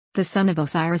The son of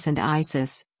Osiris and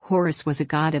Isis, Horus was a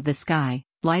god of the sky,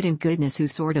 light and goodness who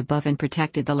soared above and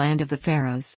protected the land of the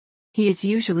pharaohs. He is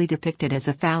usually depicted as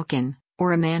a falcon,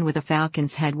 or a man with a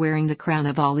falcon's head wearing the crown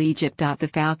of all Egypt.The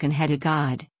falcon-headed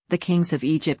god, the kings of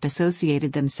Egypt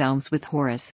associated themselves with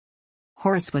Horus.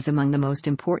 Horus was among the most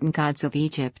important gods of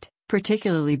Egypt,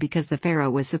 particularly because the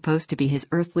pharaoh was supposed to be his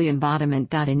earthly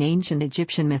embodiment. In ancient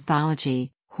Egyptian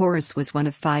mythology, Horus was one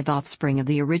of 5 offspring of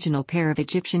the original pair of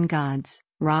Egyptian gods,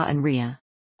 Ra and Rhea.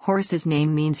 Horus's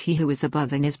name means he who is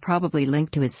above and is probably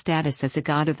linked to his status as a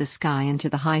god of the sky and to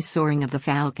the high soaring of the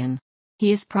falcon.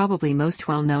 He is probably most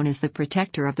well known as the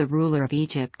protector of the ruler of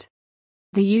Egypt.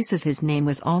 The use of his name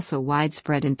was also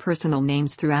widespread in personal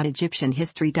names throughout Egyptian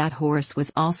history. Horus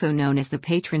was also known as the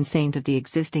patron saint of the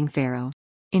existing pharaoh.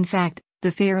 In fact,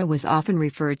 the pharaoh was often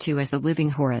referred to as the living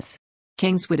Horus.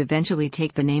 Kings would eventually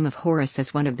take the name of Horus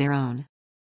as one of their own.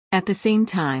 At the same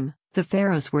time, the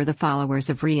pharaohs were the followers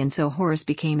of Rhea, and so Horus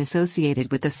became associated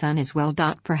with the sun as well.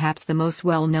 Perhaps the most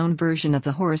well-known version of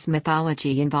the Horus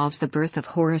mythology involves the birth of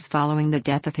Horus following the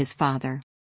death of his father.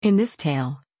 In this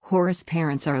tale, Horus'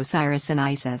 parents are Osiris and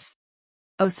Isis.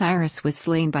 Osiris was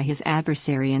slain by his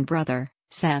adversary and brother,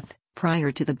 Seth,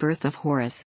 prior to the birth of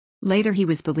Horus. Later he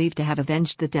was believed to have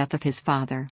avenged the death of his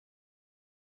father.